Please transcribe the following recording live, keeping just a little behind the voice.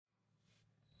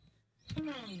When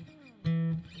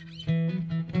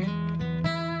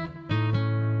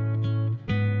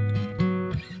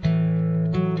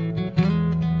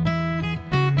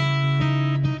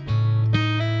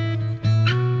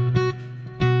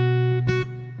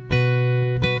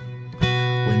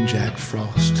Jack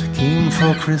Frost came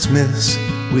for Christmas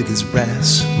with his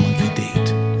brass monkey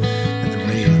date, and the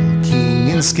Rail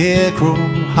King and Scarecrow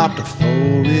hopped a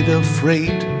Florida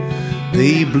freight,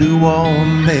 they blew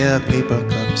on their paper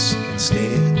cups and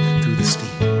stared through the steam,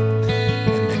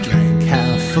 and they drank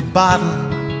half a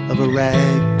bottle of a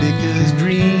Ragpicker's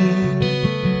dream,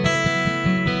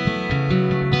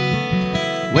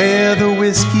 where the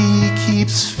whiskey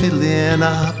keeps filling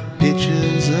up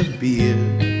pitchers of beer.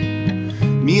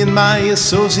 Me and my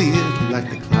associate, like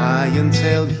the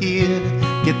clientele here,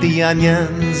 get the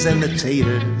onions and the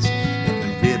taters and the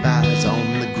ribeyes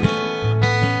on the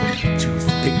grill,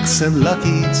 toothpicks and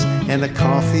Luckies and a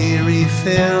coffee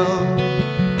refill.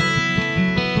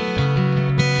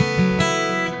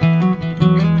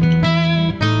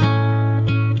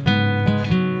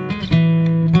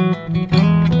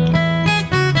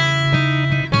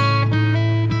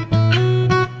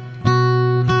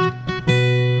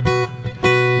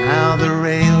 The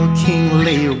Rail King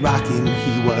lay rocking,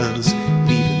 he was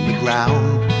leaving the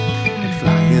ground and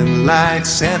flying like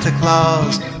Santa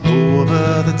Claus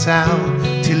over the town,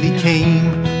 till he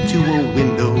came to a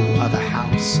window of a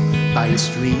house by a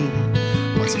stream.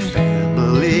 Was a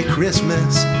family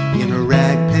Christmas in a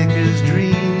Ragpicker's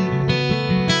dream.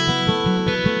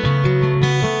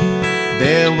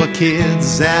 There were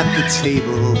kids at the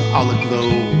table, all aglow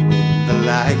in the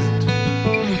light.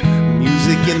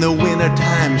 Music in the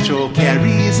wintertime sure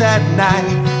carries at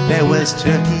night. There was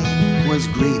turkey, was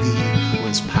gravy,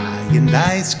 was pie and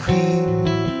ice cream.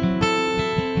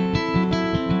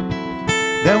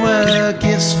 There were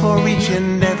gifts for each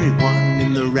and everyone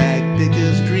in the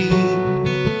Ragpicker's dream,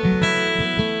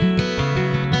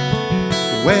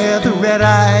 where the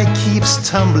red-eye keeps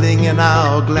tumbling in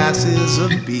our glasses of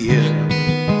beer.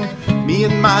 Me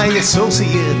and my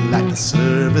associate like the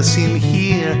service in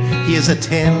here. Here's a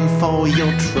 10 for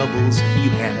your troubles.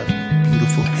 You have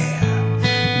beautiful hair.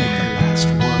 Make the last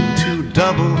one 2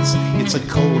 doubles. It's a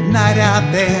cold night out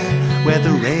there, where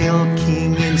the Rail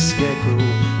King and Scarecrow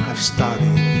have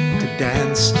started to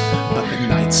dance, but the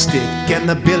Nightstick and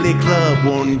the Billy Club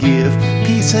won't give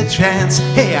peace a chance.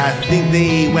 Hey, I think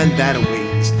they went that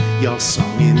ways, your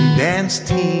song and dance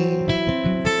team,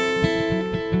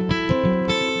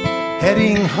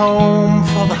 heading home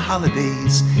for the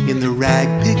holidays in the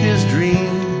Ragpicker's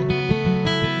dream.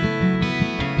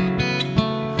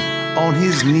 On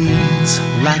his knees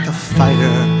like a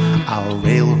fighter, our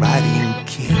rail-riding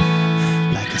king,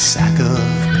 like a sack of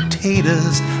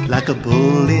potatoes, like a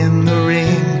bull in the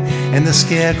ring, and the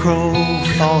Scarecrow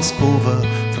falls over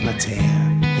from a tear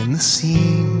in the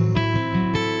seam.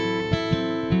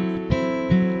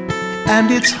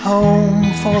 And it's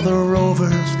home for the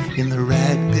rovers in the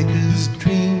Ragpicker's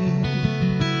dream,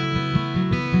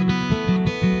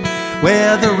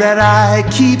 where the red-eye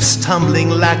keeps tumbling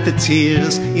like the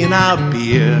tears in our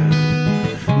beer.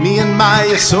 Me and my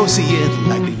associate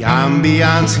like the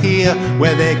ambiance here,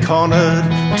 where they cornered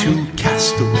 2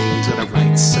 castaways on a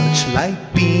bright searchlight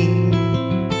beam.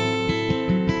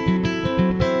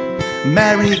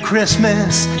 Merry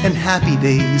Christmas and happy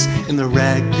days in the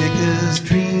Ragpicker's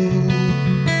dream.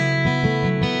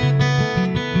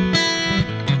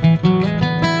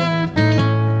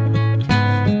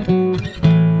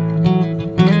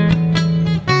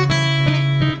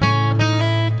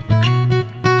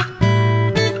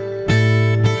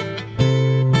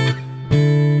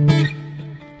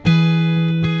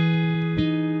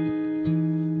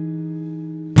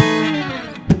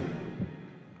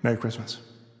 Merry Christmas.